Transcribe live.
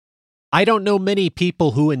I don't know many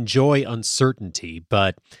people who enjoy uncertainty,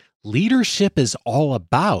 but leadership is all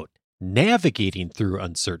about navigating through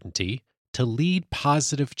uncertainty to lead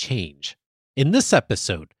positive change. In this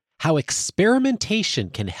episode, how experimentation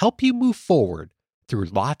can help you move forward through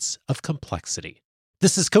lots of complexity.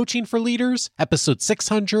 This is Coaching for Leaders, episode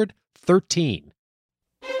 613.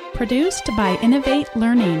 Produced by Innovate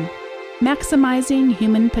Learning, maximizing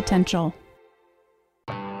human potential.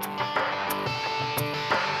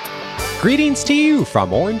 Greetings to you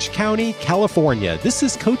from Orange County, California. This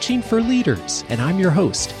is Coaching for Leaders, and I'm your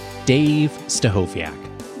host, Dave Stachowiak.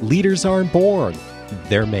 Leaders aren't born,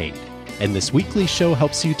 they're made. And this weekly show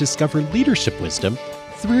helps you discover leadership wisdom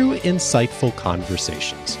through insightful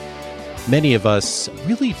conversations. Many of us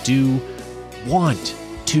really do want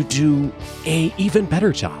to do an even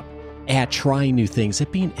better job at trying new things,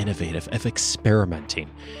 at being innovative, of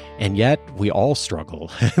experimenting. And yet we all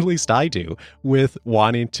struggle, at least I do, with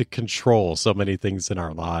wanting to control so many things in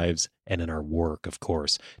our lives and in our work, of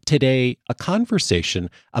course. Today, a conversation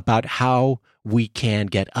about how we can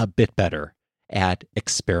get a bit better at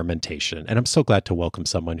experimentation. And I'm so glad to welcome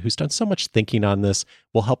someone who's done so much thinking on this,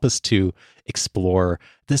 will help us to explore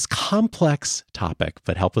this complex topic,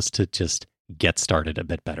 but help us to just get started a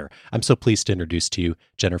bit better. I'm so pleased to introduce to you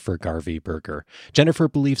Jennifer Garvey-Berger. Jennifer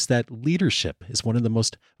believes that leadership is one of the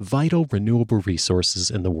most vital renewable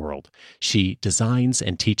resources in the world. She designs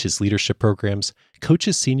and teaches leadership programs,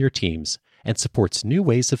 coaches senior teams, and supports new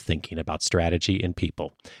ways of thinking about strategy and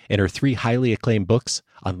people. In her 3 highly acclaimed books,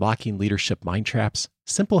 Unlocking Leadership Mind Traps,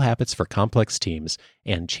 Simple Habits for Complex Teams,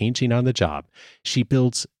 and Changing on the Job, she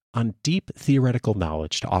builds on deep theoretical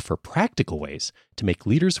knowledge to offer practical ways to make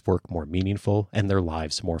leaders' work more meaningful and their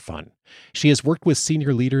lives more fun. She has worked with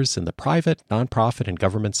senior leaders in the private, nonprofit, and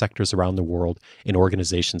government sectors around the world in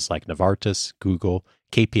organizations like Novartis, Google,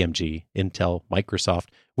 KPMG, Intel, Microsoft,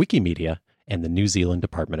 Wikimedia, and the New Zealand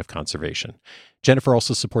Department of Conservation. Jennifer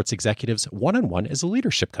also supports executives one-on-one as a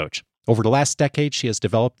leadership coach. Over the last decade, she has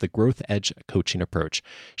developed the Growth Edge coaching approach.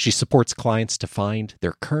 She supports clients to find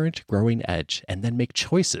their current growing edge and then make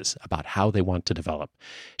choices about how they want to develop.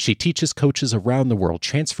 She teaches coaches around the world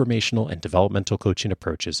transformational and developmental coaching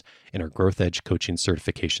approaches in her Growth Edge coaching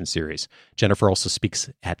certification series. Jennifer also speaks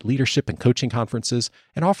at leadership and coaching conferences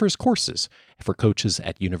and offers courses for coaches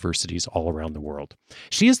at universities all around the world.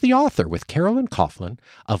 She is the author with Carolyn Coughlin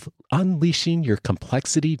of Unleashing Your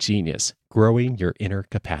Complexity Genius, Growing Your Inner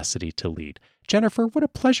Capacity to Lead. Jennifer, what a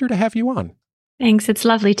pleasure to have you on. Thanks. It's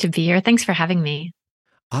lovely to be here. Thanks for having me.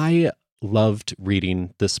 I loved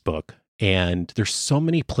reading this book, and there's so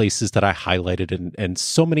many places that I highlighted and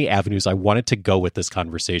so many avenues I wanted to go with this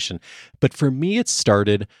conversation. But for me, it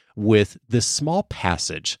started with this small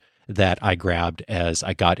passage that I grabbed as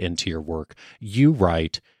I got into your work. You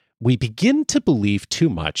write, "We begin to believe too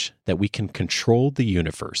much that we can control the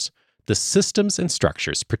universe. The systems and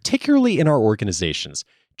structures, particularly in our organizations,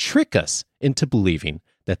 trick us into believing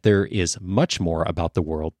that there is much more about the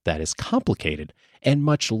world that is complicated and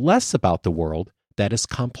much less about the world that is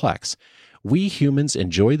complex. We humans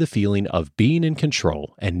enjoy the feeling of being in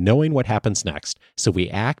control and knowing what happens next, so we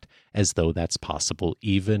act as though that's possible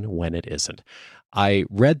even when it isn't." I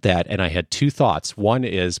read that and I had 2 thoughts. One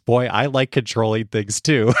is, boy, I like controlling things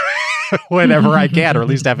too. Whenever I can, or at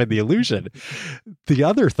least having the illusion. The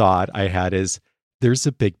other thought I had is there's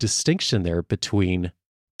a big distinction there between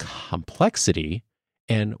complexity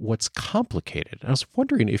and what's complicated. And I was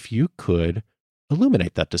wondering if you could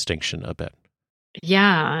illuminate that distinction a bit.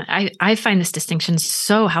 Yeah, I find this distinction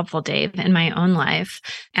so helpful, Dave, in my own life.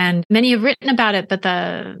 And many have written about it, but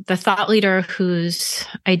the thought leader whose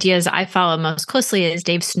ideas I follow most closely is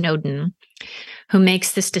Dave Snowden, who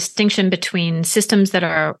makes this distinction between systems that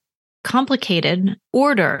are complicated,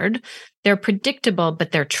 ordered, they're predictable,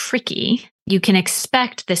 but they're tricky. You can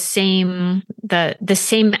expect the same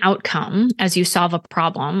outcome as you solve a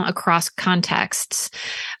problem across contexts,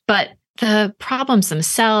 but the problems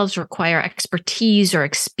themselves require expertise or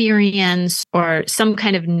experience or some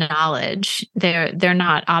kind of knowledge. They're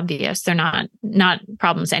not obvious. They're not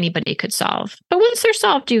problems anybody could solve. But once they're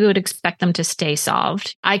solved, you would expect them to stay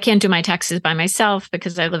solved. I can't do my taxes by myself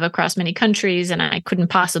because I live across many countries and I couldn't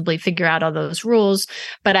possibly figure out all those rules.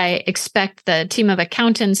 But I expect the team of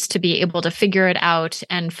accountants to be able to figure it out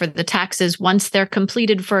and for the taxes, once they're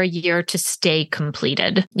completed for a year, to stay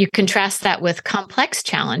completed. You contrast that with complex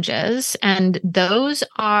challenges, and those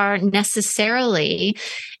are necessarily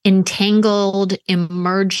entangled,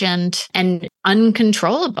 emergent, and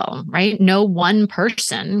uncontrollable, right? No one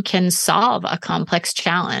person can solve a complex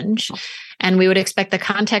challenge. And we would expect the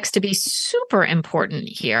context to be super important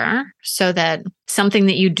here so that something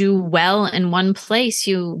that you do well in one place,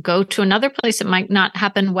 you go to another place, it might not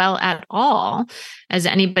happen well at all. As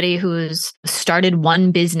anybody who's started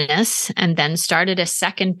one business and then started a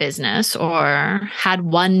second business or had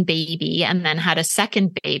one baby and then had a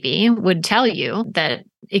second baby would tell you, that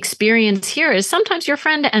experience here is sometimes your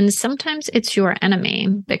friend and sometimes it's your enemy,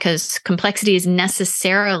 because complexity is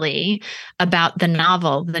necessarily about the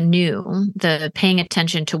novel, the new, the paying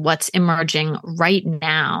attention to what's emerging right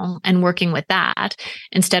now and working with that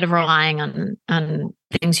instead of relying on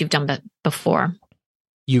things you've done before.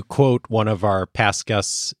 You quote one of our past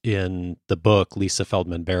guests in the book, Lisa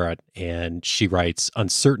Feldman Barrett, and she writes,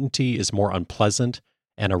 "Uncertainty is more unpleasant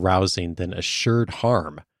and arousing than assured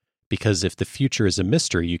harm, because if the future is a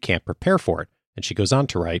mystery, you can't prepare for it." And she goes on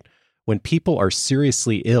to write, "When people are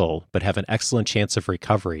seriously ill but have an excellent chance of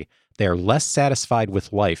recovery, they are less satisfied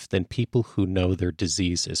with life than people who know their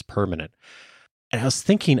disease is permanent." And I was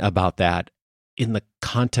thinking about that in the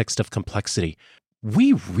context of complexity.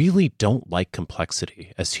 We really don't like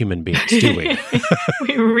complexity as human beings, do we?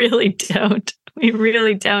 We really don't. We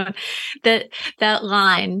really don't. That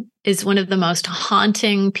line is one of the most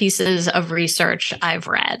haunting pieces of research I've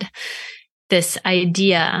read. This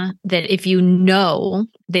idea that if you know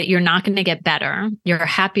that you're not going to get better, you're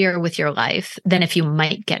happier with your life than if you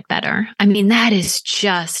might get better. I mean,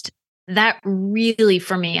 that really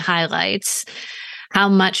for me highlights how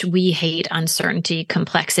much we hate uncertainty,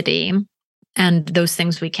 complexity, and those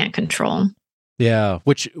things we can't control. Yeah,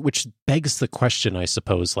 which begs the question, I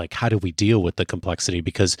suppose, like, how do we deal with the complexity?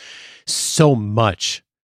 Because so much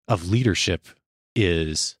of leadership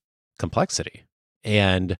is complexity.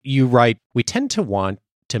 And you write, we tend to want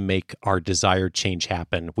to make our desired change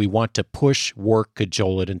happen. We want to push, work,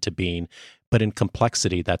 cajole it into being, but in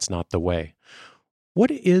complexity, that's not the way.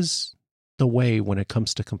 What is the way when it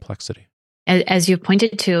comes to complexity? As you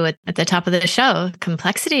pointed to at the top of the show,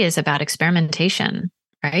 complexity is about experimentation,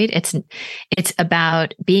 right? It's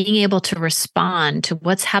about being able to respond to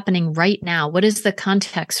what's happening right now. What is the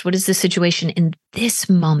context? What is the situation in this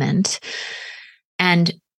moment?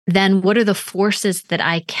 And then what are the forces that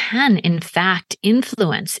I can, in fact,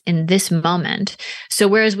 influence in this moment? So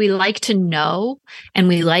whereas we like to know and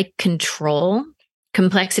we like control,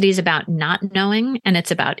 complexity is about not knowing and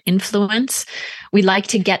it's about influence. We like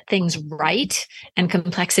to get things right, and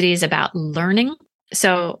complexity is about learning.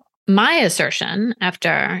 So my assertion,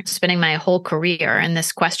 after spending my whole career in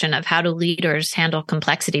this question of how do leaders handle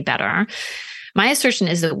complexity better, my assertion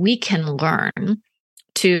is that we can learn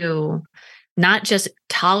to not just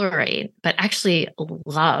tolerate, but actually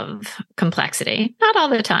love complexity. Not all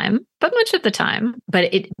the time, but much of the time.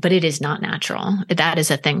 But it is not natural. That is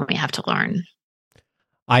a thing we have to learn.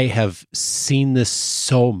 I have seen this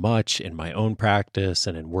so much in my own practice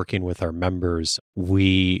and in working with our members.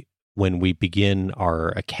 When we begin our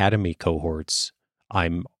academy cohorts,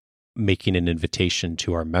 I'm making an invitation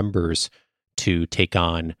to our members to take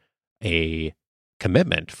on a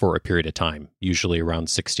commitment for a period of time, usually around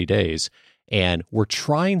 60 days. And we're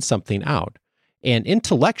trying something out. And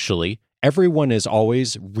intellectually, everyone is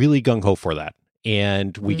always really gung-ho for that.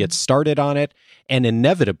 And we get started on it. And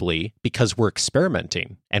inevitably, because we're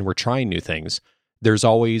experimenting and we're trying new things, there's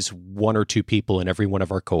always one or two people in every one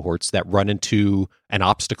of our cohorts that run into an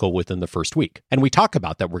obstacle within the first week. And we talk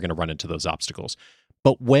about that we're going to run into those obstacles.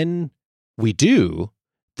 But when we do,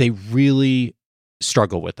 they really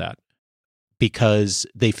struggle with that because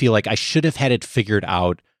they feel like I should have had it figured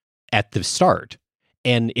out at the start.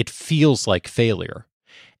 And it feels like failure.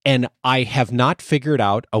 And I have not figured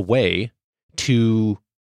out a way to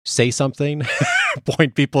say something,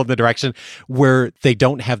 point people in the direction where they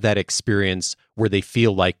don't have that experience where they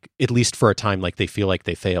feel like, at least for a time, like they feel like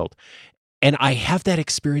they failed. And I have that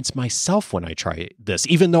experience myself when I try this,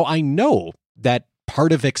 even though I know that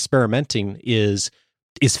part of experimenting is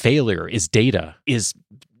failure, is data,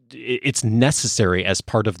 it's necessary as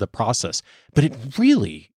part of the process. But it's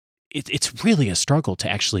really a struggle to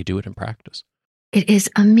actually do it in practice. It is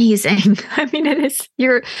amazing. I mean, it is.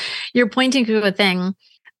 You're pointing to a thing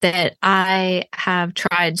that I have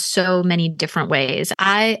tried so many different ways.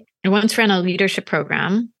 I once ran a leadership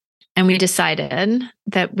program, and we decided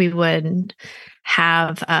that we would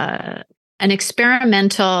have an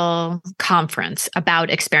experimental conference about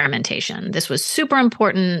experimentation. This was super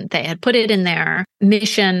important. They had put it in their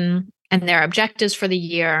mission and their objectives for the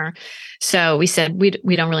year. So we said, we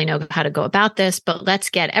don't really know how to go about this, but let's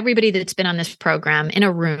get everybody that's been on this program in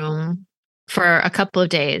a room for a couple of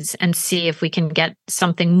days and see if we can get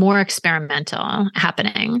something more experimental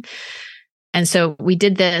happening. And so we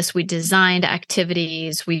did this, we designed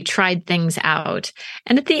activities, we tried things out.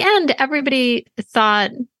 And at the end, everybody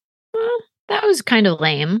thought, well, that was kind of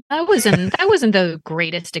lame. That wasn't the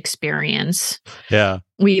greatest experience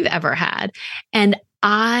we've ever had. And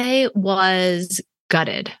I was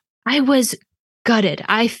gutted.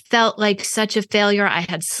 I felt like such a failure. I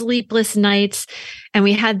had sleepless nights and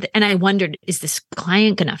I wondered, is this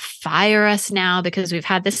client going to fire us now because we've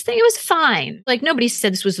had this thing? It was fine. Like nobody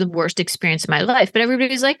said this was the worst experience of my life, but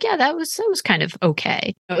everybody was like, yeah, that was kind of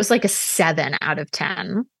okay. It was like a 7 out of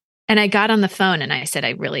 10. And I got on the phone and I said,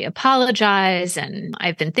 I really apologize. And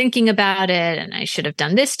I've been thinking about it and I should have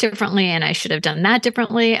done this differently and I should have done that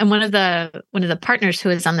differently. And one of the partners who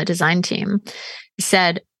is on the design team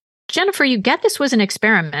said, Jennifer, you get this was an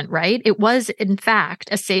experiment, right? It was, in fact,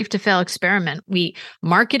 a safe to fail experiment. We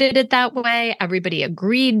marketed it that way. Everybody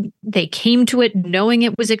agreed. They came to it knowing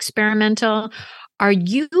it was experimental. Are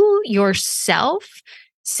you yourself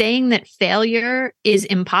saying that failure is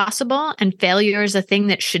impossible and failure is a thing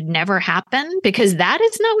that should never happen? Because that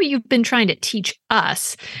is not what you've been trying to teach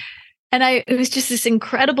us. And it was just this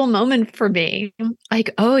incredible moment for me.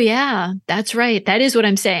 Like, oh yeah, that's right. That is what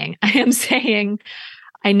I'm saying. I am saying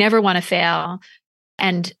I never want to fail.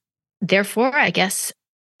 And therefore, I guess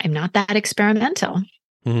I'm not that experimental.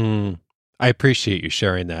 I appreciate you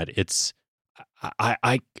sharing that.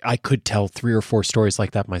 I could tell 3 or 4 stories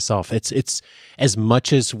like that myself. It's as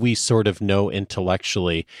much as we sort of know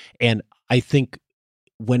intellectually. And I think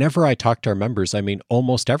whenever I talk to our members, I mean,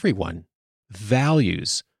 almost everyone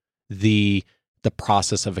values the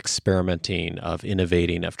process of experimenting, of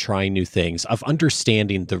innovating, of trying new things, of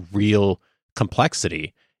understanding the real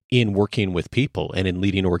complexity in working with people and in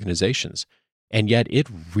leading organizations. And yet it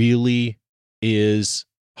really is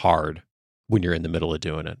hard when you're in the middle of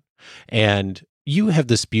doing it. And you have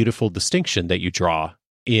this beautiful distinction that you draw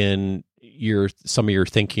in some of your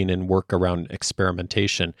thinking and work around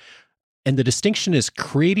experimentation. And the distinction is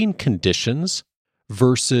creating conditions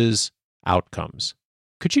versus outcomes.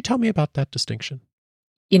 Could you tell me about that distinction?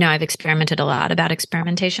 I've experimented a lot about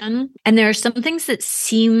experimentation, and there are some things that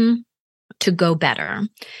seem to go better.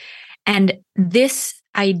 And this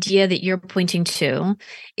idea that you're pointing to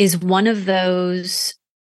is one of those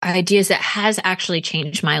ideas that has actually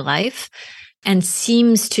changed my life and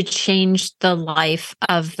seems to change the life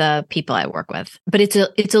of the people I work with. But it's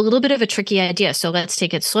a little bit of a tricky idea. So let's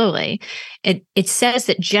take it slowly. It says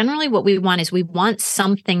that generally what we want is we want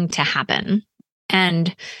something to happen.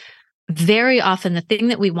 And very often the thing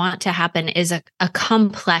that we want to happen is a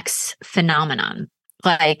complex phenomenon.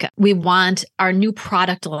 Like we want our new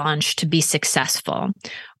product launch to be successful,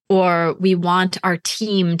 or we want our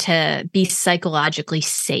team to be psychologically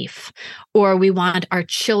safe, or we want our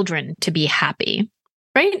children to be happy,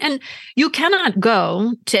 right? And you cannot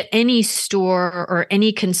go to any store or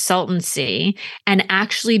any consultancy and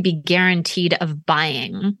actually be guaranteed of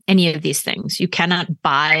buying any of these things. You cannot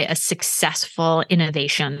buy a successful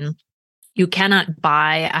innovation. You cannot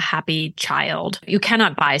buy a happy child. You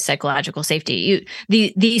cannot buy psychological safety.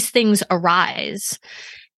 These things arise.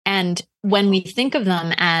 And when we think of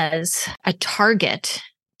them as a target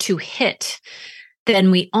to hit, then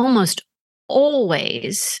we almost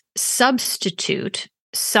always substitute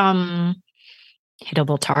some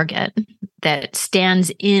hittable target that stands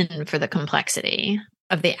in for the complexity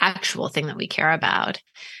of the actual thing that we care about.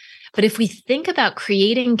 But if we think about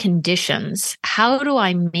creating conditions, how do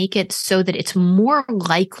I make it so that it's more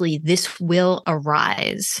likely this will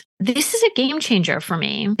arise? This is a game changer for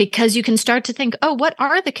me because you can start to think, oh, what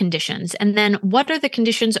are the conditions? And then what are the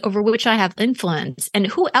conditions over which I have influence? And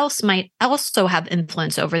who else might also have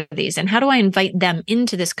influence over these? And how do I invite them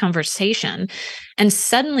into this conversation? And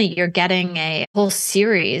suddenly you're getting a whole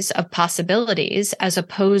series of possibilities as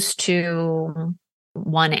opposed to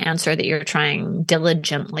one answer that you're trying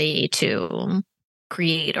diligently to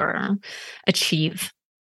create or achieve.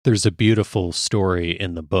 There's a beautiful story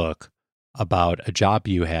in the book about a job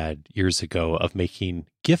you had years ago of making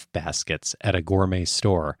gift baskets at a gourmet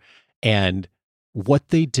store and what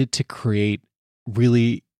they did to create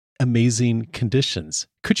really amazing conditions.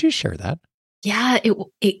 Could you share that? Yeah,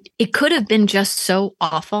 it could have been just so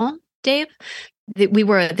awful, Dave.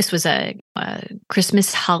 This was a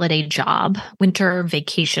Christmas holiday job, winter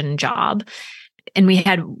vacation job, and we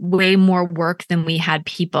had way more work than we had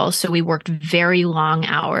people. So we worked very long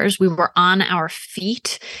hours. We were on our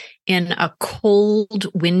feet in a cold,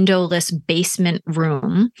 windowless basement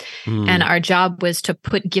room. And our job was to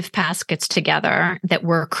put gift baskets together that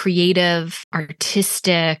were creative,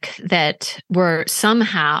 artistic, that were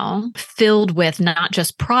somehow filled with not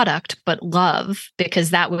just product, but love, because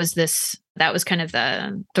that was that was kind of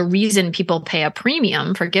the reason people pay a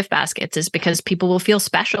premium for gift baskets, is because people will feel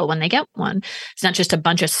special when they get one. It's not just a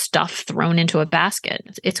bunch of stuff thrown into a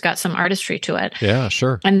basket. It's got some artistry to it. Yeah,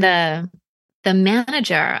 sure. And the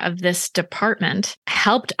manager of this department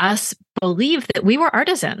helped us believe that we were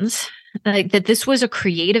artisans, like that this was a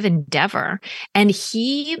creative endeavor. And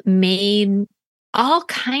he made all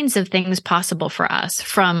kinds of things possible for us.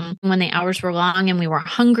 From when the hours were long and we were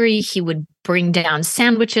hungry, he would bring down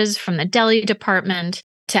sandwiches from the deli department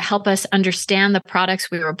to help us understand the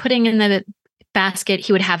products we were putting in the basket.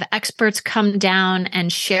 He would have experts come down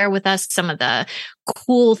and share with us some of the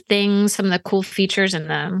cool things, some of the cool features in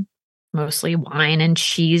the mostly wine and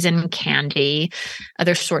cheese and candy,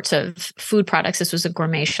 other sorts of food products. This was a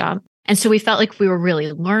gourmet shop. And so we felt like we were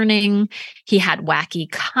really learning. He had wacky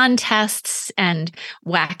contests and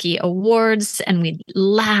wacky awards, and we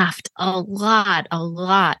laughed a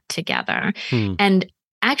lot together. And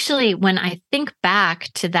actually, when I think back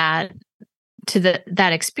to that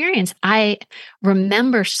experience, I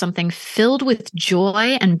remember something filled with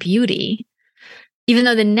joy and beauty. Even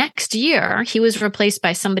though the next year he was replaced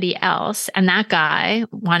by somebody else, and that guy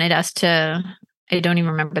wanted us to, I don't even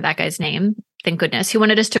remember that guy's name. Thank goodness. He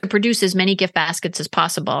wanted us to produce as many gift baskets as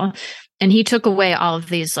possible. And he took away all of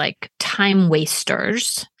these like time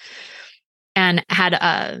wasters and had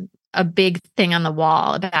a big thing on the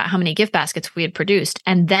wall about how many gift baskets we had produced.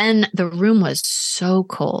 And then the room was so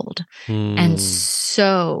cold and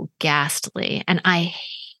so ghastly. And I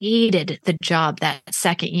hated the job that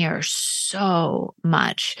second year so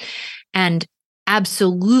much. And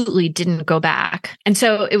absolutely didn't go back. And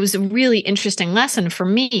so it was a really interesting lesson for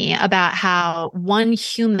me about how one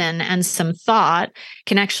human and some thought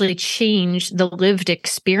can actually change the lived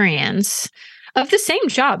experience of the same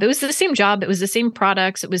job. It was the same job. It was the same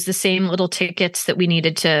products. It was the same little tickets that we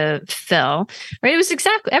needed to fill, right? It was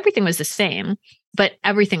exactly, everything was the same, but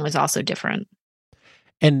everything was also different.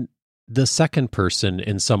 And the second person,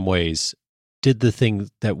 in some ways, did the thing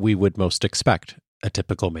that we would most expect a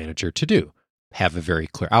typical manager to do. Have a very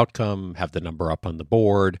clear outcome, have the number up on the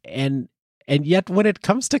board. And yet when it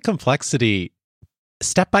comes to complexity,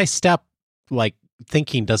 step by step, like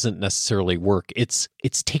thinking doesn't necessarily work. It's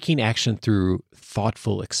taking action through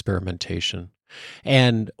thoughtful experimentation.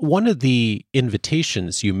 And one of the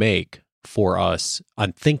invitations you make for us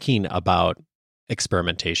on thinking about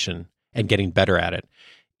experimentation and getting better at it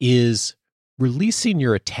is releasing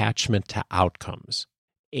your attachment to outcomes.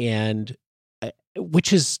 And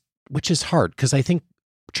which is hard, because I think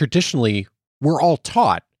traditionally we're all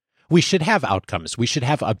taught we should have outcomes, we should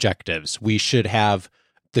have objectives, we should have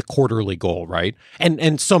the quarterly goal, right?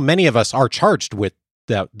 And so many of us are charged with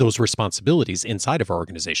those responsibilities inside of our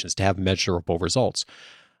organizations to have measurable results.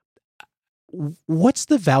 What's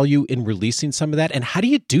the value in releasing some of that, and how do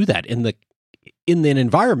you do that in an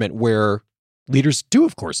environment where leaders do,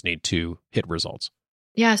 of course, need to hit results?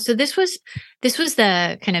 Yeah, so this was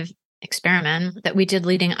the kind of experiment that we did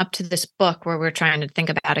leading up to this book, where we're trying to think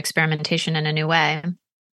about experimentation in a new way.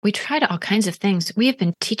 We tried all kinds of things. We have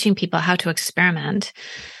been teaching people how to experiment,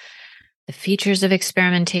 the features of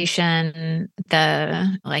experimentation,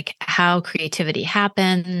 how creativity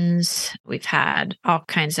happens. We've had all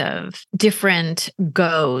kinds of different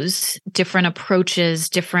goes, different approaches,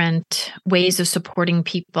 different ways of supporting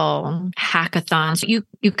people, hackathons,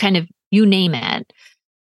 you name it.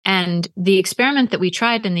 And the experiment that we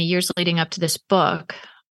tried in the years leading up to this book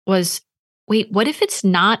was, wait, what if it's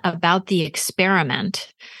not about the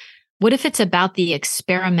experiment? What if it's about the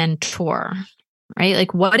experimenter, right?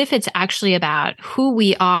 Like, what if it's actually about who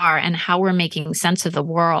we are and how we're making sense of the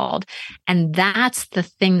world? And that's the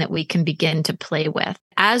thing that we can begin to play with.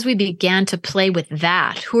 As we began to play with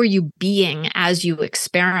that, who are you being as you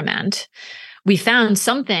experiment? We found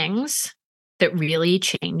some things that really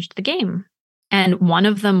changed the game. And one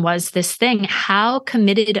of them was this thing: how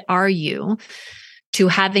committed are you to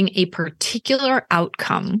having a particular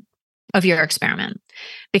outcome of your experiment?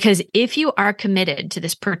 Because if you are committed to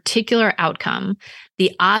this particular outcome,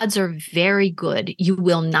 the odds are very good you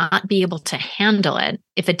will not be able to handle it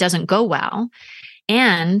if it doesn't go well.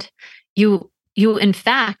 And you in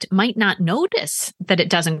fact might not notice that it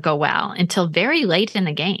doesn't go well until very late in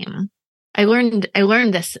the game. I learned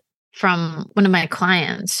this from one of my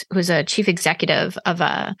clients, who's a chief executive of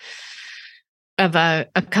a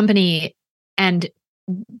company, and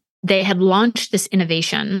they had launched this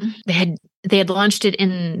innovation. They had launched it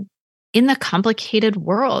in the complicated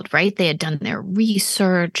world, right? They had done their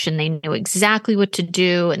research and they knew exactly what to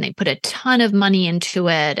do, and they put a ton of money into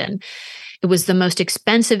it, and it was the most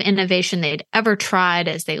expensive innovation they'd ever tried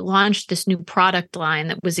as they launched this new product line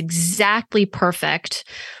that was exactly perfect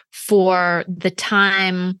for the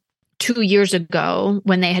time 2 years ago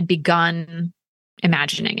when they had begun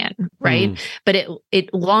imagining it, right? But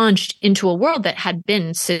it launched into a world that had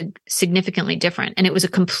been significantly different, and it was a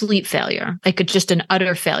complete failure, like just an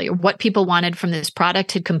utter failure. What people wanted from this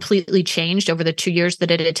product had completely changed over the 2 years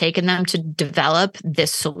that it had taken them to develop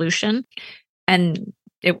this solution, and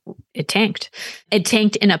it tanked. It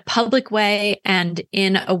tanked in a public way and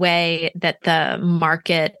in a way that the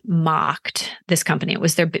market mocked this company. It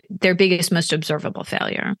was their biggest, most observable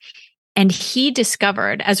failure. And he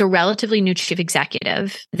discovered, as a relatively new chief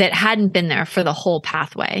executive that hadn't been there for the whole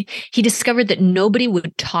pathway, he discovered that nobody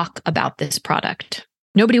would talk about this product.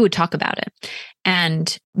 Nobody would talk about it.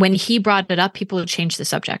 And when he brought it up, people would change the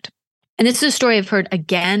subject. And this is a story I've heard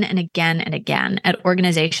again and again and again at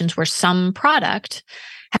organizations where some product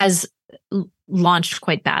has launched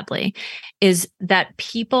quite badly, is that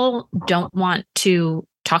people don't want to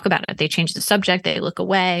talk about it. They change the subject, they look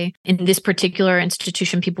away. In this particular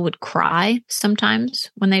institution, people would cry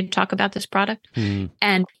sometimes when they talk about this product.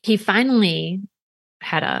 And he finally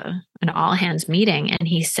had an all hands meeting, and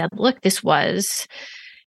he said, look, this was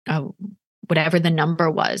whatever the number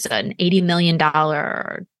was, an $80 million,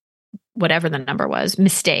 or whatever the number was,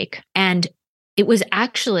 mistake. And it was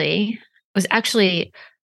actually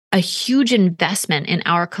a huge investment in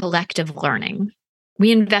our collective learning.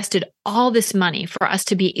 We invested all this money for us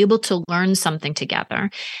to be able to learn something together.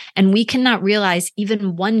 And we cannot realize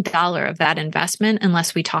even $1 of that investment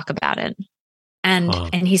unless we talk about it. And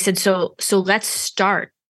he said, so let's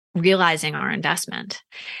start realizing our investment.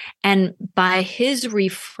 And by his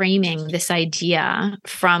reframing this idea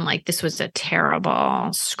from like, this was a terrible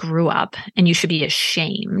screw up and you should be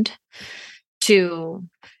ashamed, to,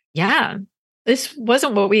 yeah, this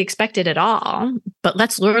wasn't what we expected at all, but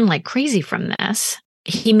let's learn like crazy from this.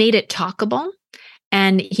 He made it talkable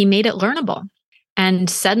and he made it learnable. And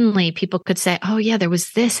suddenly people could say, oh yeah, there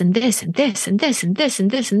was this and this and this and this and this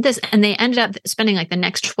and this and this. And they ended up spending like the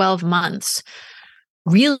next 12 months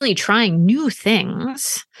really trying new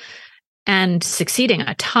things and succeeding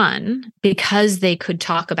a ton because they could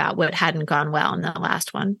talk about what hadn't gone well in the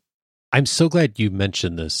last one. I'm so glad you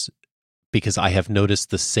mentioned this, because I have noticed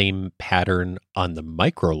the same pattern on the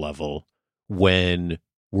micro level when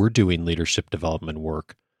we're doing leadership development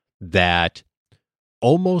work, that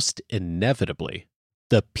almost inevitably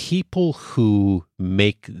the people who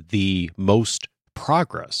make the most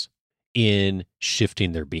progress in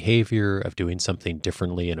shifting their behavior, of doing something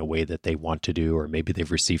differently in a way that they want to do, or maybe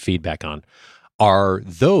they've received feedback on, are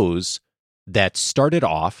those that started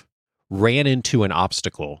off, ran into an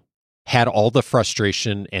obstacle, had all the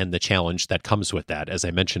frustration and the challenge that comes with that, as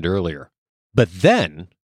I mentioned earlier, but then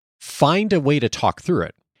find a way to talk through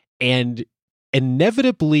it and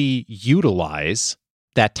inevitably utilize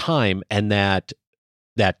that time and that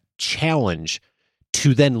challenge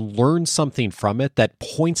to then learn something from it that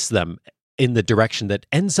points them in the direction that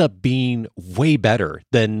ends up being way better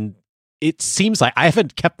than it seems like. I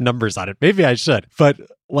haven't kept numbers on it. Maybe I should, but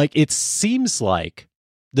like, it seems like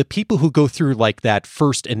the people who go through like that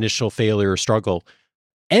first initial failure or struggle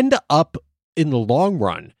end up in the long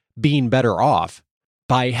run being better off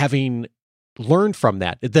by having learned from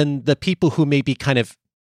that than the people who maybe kind of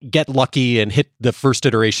get lucky and hit the first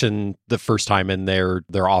iteration the first time and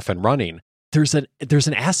they're off and running. There's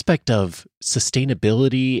an aspect of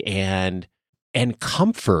sustainability and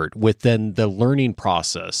comfort within the learning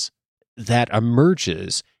process that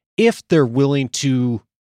emerges if they're willing to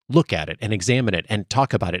look at it and examine it and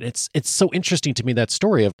talk about it. It's so interesting to me, that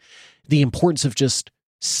story of the importance of just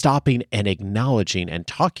stopping and acknowledging and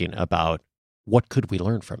talking about what could we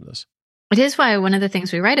learn from this. It is why one of the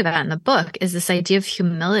things we write about in the book is this idea of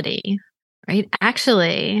humility, right?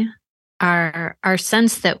 Actually, our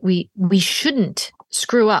sense that we shouldn't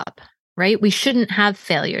screw up, right? We shouldn't have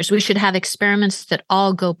failures. We should have experiments that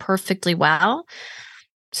all go perfectly well.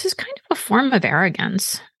 This is kind of a form of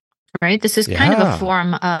arrogance, right? This is kind of a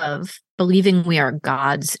form of believing we are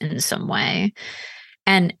gods in some way.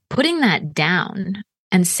 And putting that down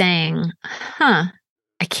and saying, I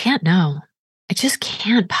can't know. I just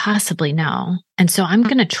can't possibly know. And so I'm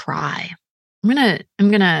going to try. I'm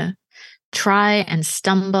going to try and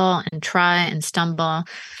stumble and try and stumble.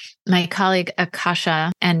 My colleague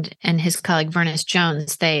Akasha and his colleague Vernice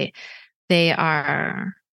Jones, they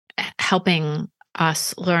are helping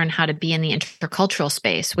us learn how to be in the intercultural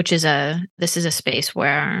space, which is this is a space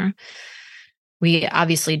where we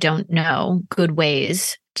obviously don't know good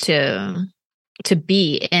ways to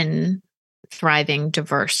be in thriving,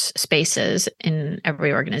 diverse spaces in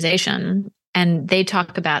every organization. And they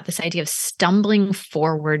talk about this idea of stumbling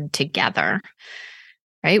forward together,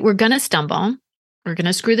 right? We're going to stumble. we're going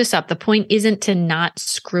to screw this up. The point isn't to not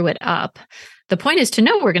screw it up. The point is to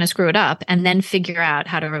know we're going to screw it up and then figure out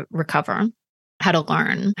how to recover, how to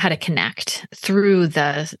learn, how to connect through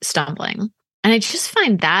the stumbling. And I just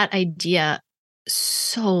find that idea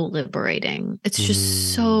so liberating. It's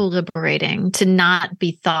just so liberating to not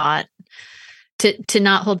be thought, to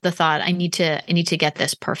not hold the thought, I need to get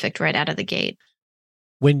this perfect right out of the gate.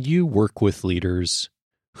 When you work with leaders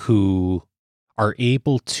who are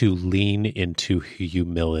able to lean into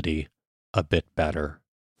humility a bit better,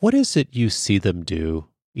 what is it you see them do,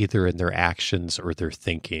 either in their actions or their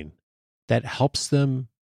thinking, that helps them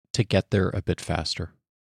to get there a bit faster?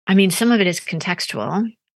 I mean, some of it is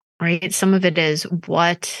contextual, right? Some of it is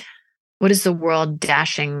what is the world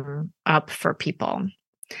dashing up for people?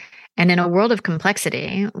 And in a world of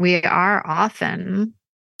complexity, we are often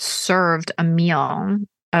served a meal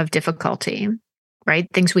of difficulty, right?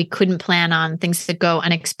 Things we couldn't plan on, things that go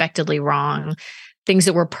unexpectedly wrong, things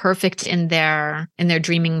that were perfect in their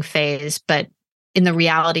dreaming phase, but in the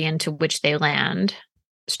reality into which they land,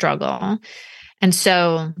 struggle. And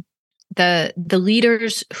so the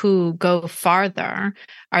leaders who go farther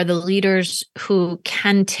are the leaders who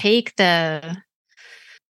can take the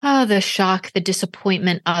shock, the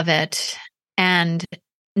disappointment of it, and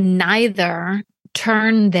neither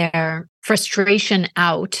turn their frustration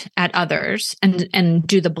out at others and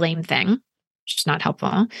do the blame thing, which is not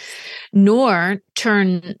helpful, nor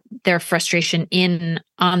turn their frustration in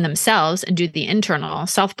on themselves and do the internal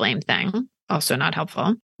self-blame thing, also not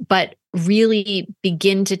helpful, but really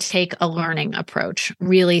begin to take a learning approach,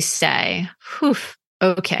 really say, whew,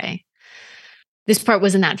 okay, this part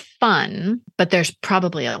wasn't that fun, but there's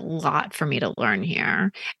probably a lot for me to learn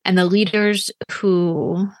here. And the leaders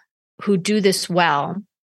who do this well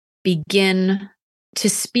begin to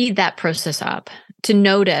speed that process up, to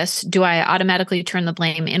notice, do I automatically turn the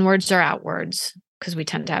blame inwards or outwards? Because we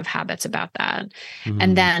tend to have habits about that.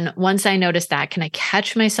 And then once I notice that, can I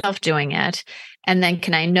catch myself doing it? And then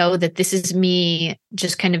can I know that this is me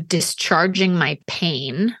just kind of discharging my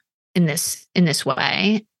pain in this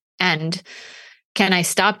way? And can I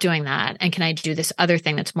stop doing that? And can I do this other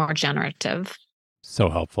thing that's more generative? So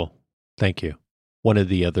helpful. Thank you. One of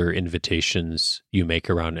the other invitations you make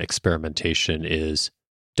around experimentation is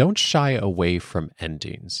don't shy away from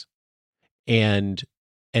endings. And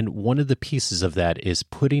one of the pieces of that is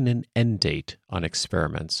putting an end date on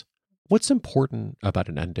experiments. What's important about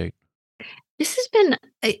an end date? This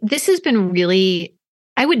has been really,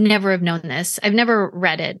 I would never have known this. I've never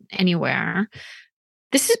read it anywhere.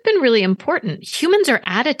 This has been really important. Humans are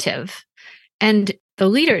additive. And the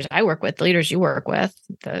leaders I work with, the leaders you work with,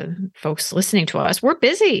 the folks listening to us, we're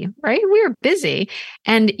busy, right? We're busy.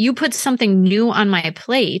 And you put something new on my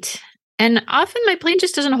plate, and often my plate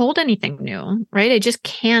just doesn't hold anything new, right? I just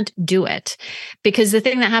can't do it. Because the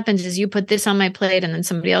thing that happens is you put this on my plate and then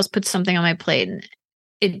somebody else puts something on my plate, and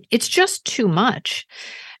it's just too much.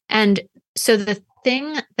 And so the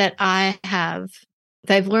thing that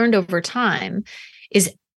I've learned over time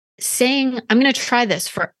is saying, I'm going to try this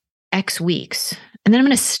for X weeks, and then I'm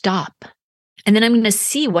going to stop. And then I'm going to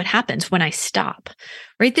see what happens when I stop,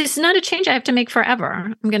 right? This is not a change I have to make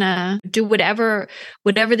forever. I'm going to do whatever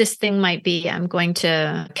this thing might be. I'm going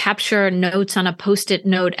to capture notes on a Post-it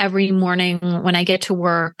note every morning when I get to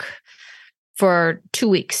work for 2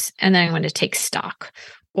 weeks. And then I'm going to take stock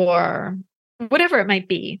or whatever it might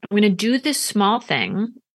be. I'm going to do this small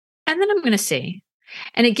thing, and then I'm going to see.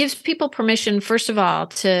 And it gives people permission, first of all,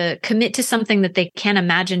 to commit to something that they can't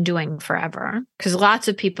imagine doing forever. Because lots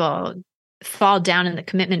of people fall down in the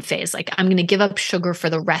commitment phase, like, I'm going to give up sugar for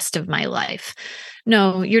the rest of my life.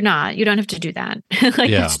 No, you're not. You don't have to do that.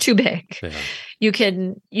 It's too big. Yeah.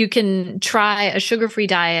 You can try a sugar-free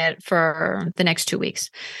diet for the next 2 weeks.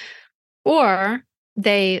 Or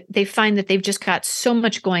they find that they've just got so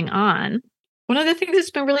much going on. One of the things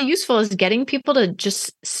that's been really useful is getting people to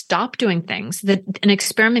just stop doing things. That an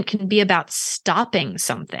experiment can be about stopping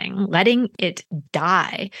something, letting it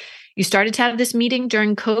die. You started to have this meeting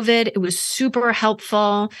during COVID. It was super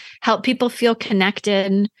helpful, helped people feel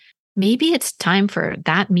connected. Maybe it's time for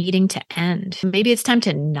that meeting to end. Maybe it's time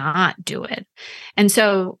to not do it. And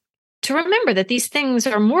so to remember that these things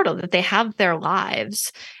are mortal, that they have their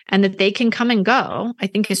lives and that they can come and go, I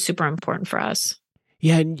think is super important for us.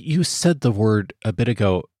 Yeah, and you said the word a bit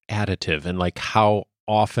ago, additive, and like how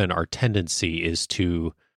often our tendency is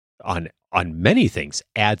to, on many things,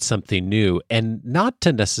 add something new and not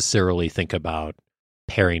to necessarily think about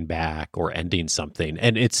paring back or ending something.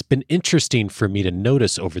 And it's been interesting for me to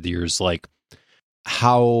notice over the years, like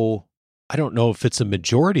how, I don't know if it's a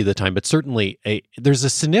majority of the time, but certainly there's a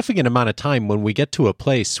significant amount of time when we get to a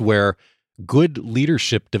place where good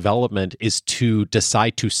leadership development is to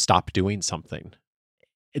decide to stop doing something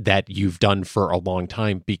that you've done for a long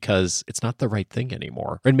time because it's not the right thing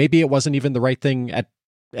anymore. And maybe it wasn't even the right thing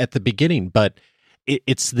at the beginning, but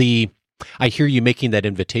I hear you making that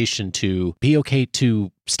invitation to be okay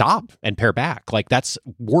to stop and pare back. Like that's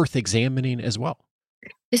worth examining as well.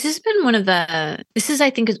 This has been I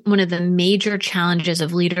think, one of the major challenges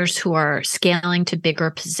of leaders who are scaling to bigger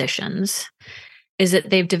positions is that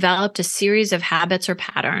they've developed a series of habits or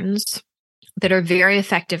patterns that are very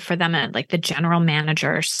effective for them at like the general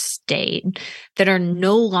manager state that are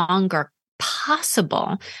no longer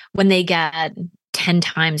possible when they get 10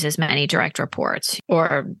 times as many direct reports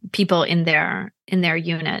or people in their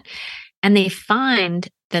unit. And they find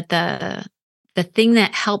that the thing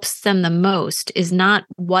that helps them the most is not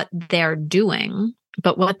what they're doing,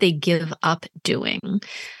 but what they give up doing.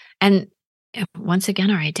 And once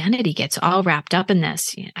again, our identity gets all wrapped up in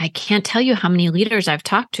this. I can't tell you how many leaders I've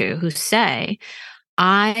talked to who say,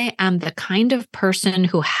 I am the kind of person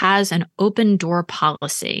who has an open door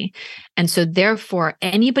policy. And so therefore,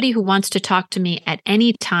 anybody who wants to talk to me at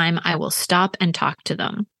any time, I will stop and talk to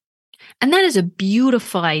them. And that is a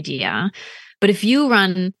beautiful idea. But if you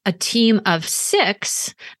run a team of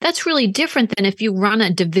 6, that's really different than if you run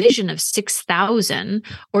a division of 6,000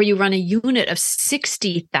 or you run a unit of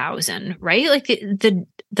 60,000, right? Like the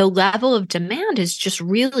level of demand is just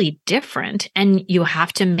really different. And you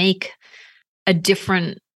have to make a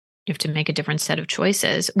different set of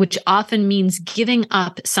choices, which often means giving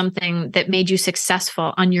up something that made you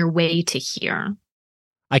successful on your way to here.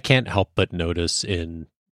 I can't help but notice in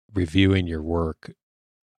reviewing your work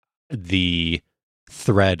the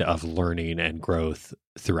thread of learning and growth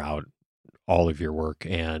throughout all of your work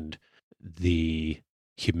and the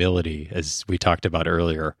humility, as we talked about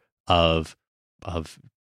earlier, of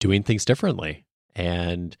doing things differently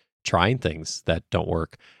and trying things that don't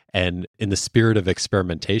work. And in the spirit of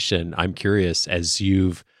experimentation, I'm curious, as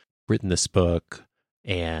you've written this book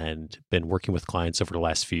and been working with clients over the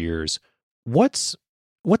last few years, what's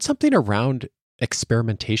something around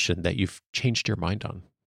experimentation that you've changed your mind on?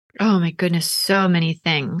 Oh my goodness, so many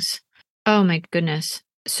things. Oh my goodness.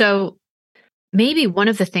 So maybe one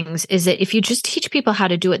of the things is that if you just teach people how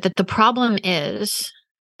to do it, that the problem is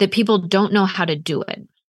that people don't know how to do it.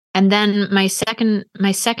 And then my second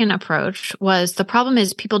approach was the problem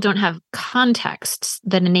is people don't have contexts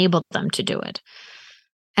that enable them to do it.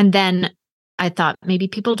 And then I thought maybe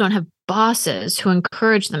people don't have bosses who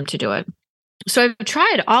encourage them to do it. So I've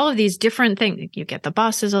tried all of these different things. You get the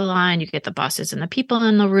bosses aligned, you get the bosses and the people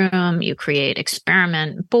in the room, you create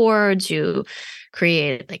experiment boards, you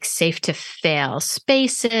create like safe to fail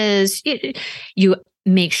spaces. You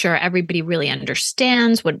make sure everybody really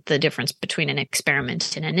understands what the difference between an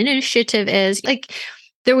experiment and an initiative is. Like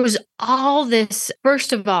there was all this,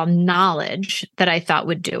 first of all, knowledge that I thought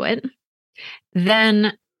would do it.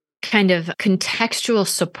 Then kind of contextual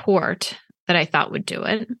support that I thought would do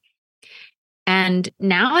it. And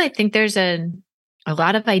now I think there's a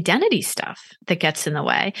lot of identity stuff that gets in the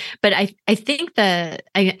way. But I think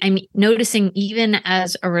I'm noticing, even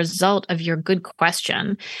as a result of your good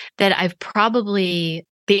question, that I've probably,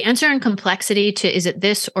 the answer in complexity to is it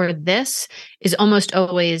this or this is almost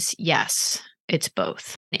always yes, it's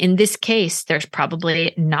both. In this case, there's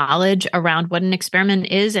probably knowledge around what an experiment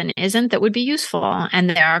is and isn't that would be useful. And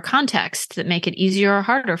there are contexts that make it easier or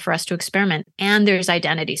harder for us to experiment. And there's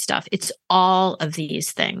identity stuff. It's all of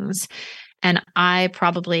these things. And I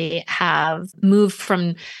probably have moved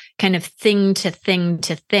from kind of thing to thing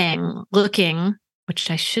to thing, looking, which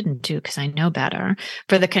I shouldn't do because I know better,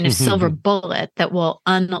 for the kind of silver bullet that will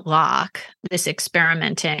unlock this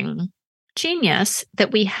experimenting genius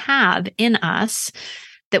that we have in us,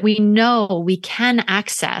 that we know we can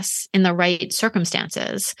access in the right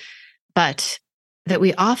circumstances, but that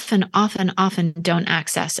we often don't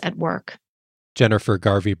access at work. Jennifer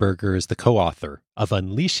Garvey-Berger is the co-author of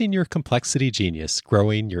Unleashing Your Complexity Genius,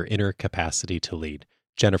 Growing Your Inner Capacity to Lead.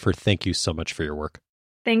 Jennifer, thank you so much for your work.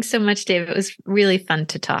 Thanks so much, Dave. It was really fun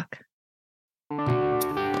to talk.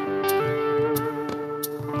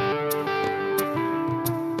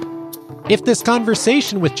 If this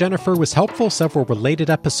conversation with Jennifer was helpful, several related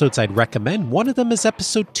episodes I'd recommend. One of them is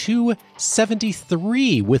episode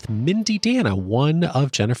 273 with Mindy Dana, one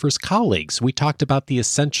of Jennifer's colleagues. We talked about the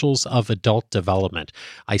essentials of adult development.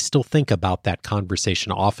 I still think about that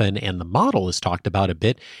conversation often, and the model is talked about a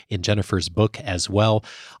bit in Jennifer's book as well,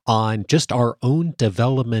 on just our own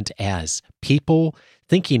development as people,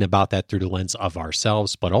 thinking about that through the lens of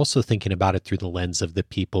ourselves, but also thinking about it through the lens of the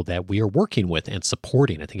people that we are working with and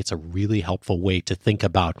supporting. I think it's a really helpful way to think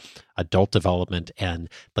about adult development and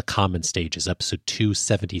the common stages. Episode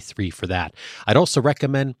 273 for that. I'd also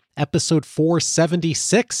recommend episode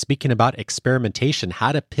 476, speaking about experimentation,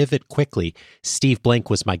 how to pivot quickly. Steve Blank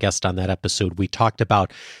was my guest on that episode. We talked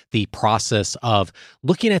about the process of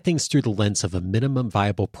looking at things through the lens of a minimum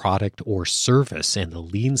viable product or service and the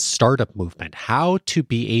lean startup movement, how to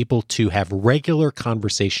be able to have regular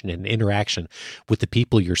conversation and interaction with the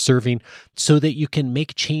people you're serving so that you can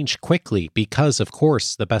make change quickly. Because, of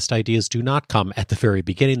course, the best ideas do not come at the very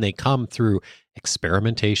beginning. They come through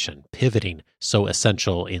experimentation, pivoting, so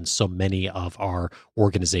essential in so many of our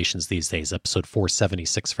organizations these days. Episode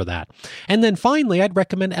 476 for that. And then finally, I'd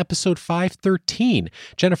recommend episode 513.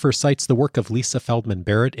 Jennifer cites the work of Lisa Feldman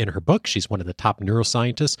Barrett in her book. She's one of the top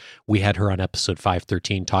neuroscientists. We had her on episode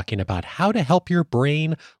 513 talking about how to help your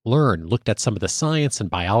brain learn, looked at some of the science and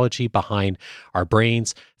biology behind our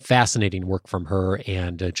brains. Fascinating work from her,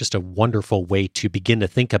 and just a wonderful way to begin to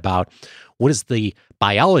think about what is the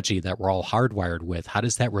biology that we're all hardwired with? How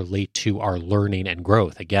does that relate to our learning and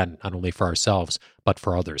growth? Again, not only for ourselves, but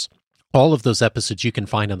for others. All of those episodes you can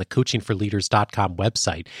find on the coachingforleaders.com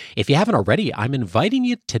website. If you haven't already, I'm inviting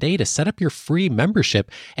you today to set up your free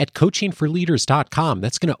membership at coachingforleaders.com.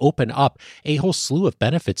 That's going to open up a whole slew of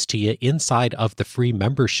benefits to you inside of the free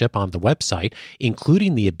membership on the website,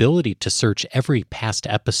 including the ability to search every past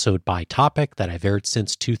episode by topic that I've aired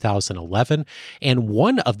since 2011. And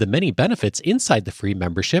one of the many benefits inside the free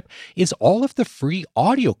membership is all of the free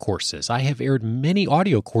audio courses. I have aired many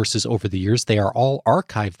audio courses over the years. They are all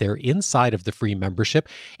archived there inside of the free membership,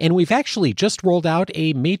 and we've actually just rolled out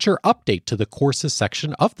a major update to the courses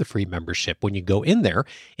section of the free membership. When you go in there,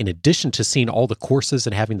 in addition to seeing all the courses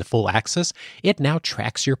and having the full access, it now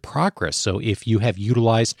tracks your progress. So if you have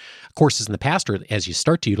utilized courses in the past, or as you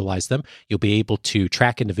start to utilize them, you'll be able to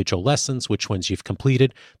track individual lessons, which ones you've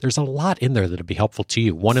completed. There's a lot in there that'll be helpful to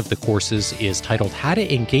you. One of the courses is titled How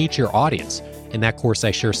to Engage Your Audience. In that course,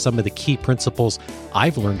 I share some of the key principles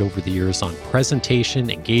I've learned over the years on presentation,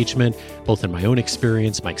 engagement, both in my own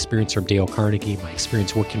experience, my experience from Dale Carnegie, my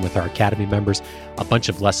experience working with our Academy members, a bunch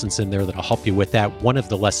of lessons in there that'll help you with that. One of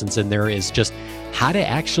the lessons in there is just how to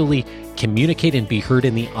actually communicate and be heard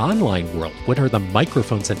in the online world. What are the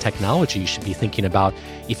microphones and technology you should be thinking about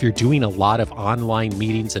if you're doing a lot of online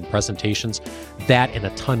meetings and presentations? That and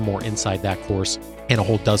a ton more inside that course, and a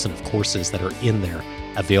whole dozen of courses that are in there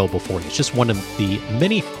available for you. It's just one of the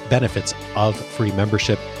many benefits of free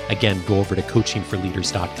membership. Again, go over to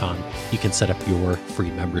coachingforleaders.com. You can set up your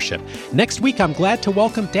free membership. Next week, I'm glad to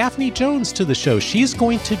welcome Daphne Jones to the show. She's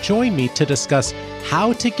going to join me to discuss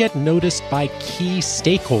how to get noticed by key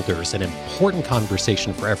stakeholders, an important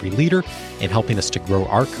conversation for every leader in helping us to grow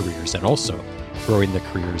our careers and also growing the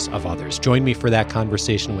careers of others. Join me for that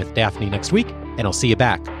conversation with Daphne next week, and I'll see you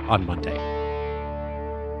back on Monday.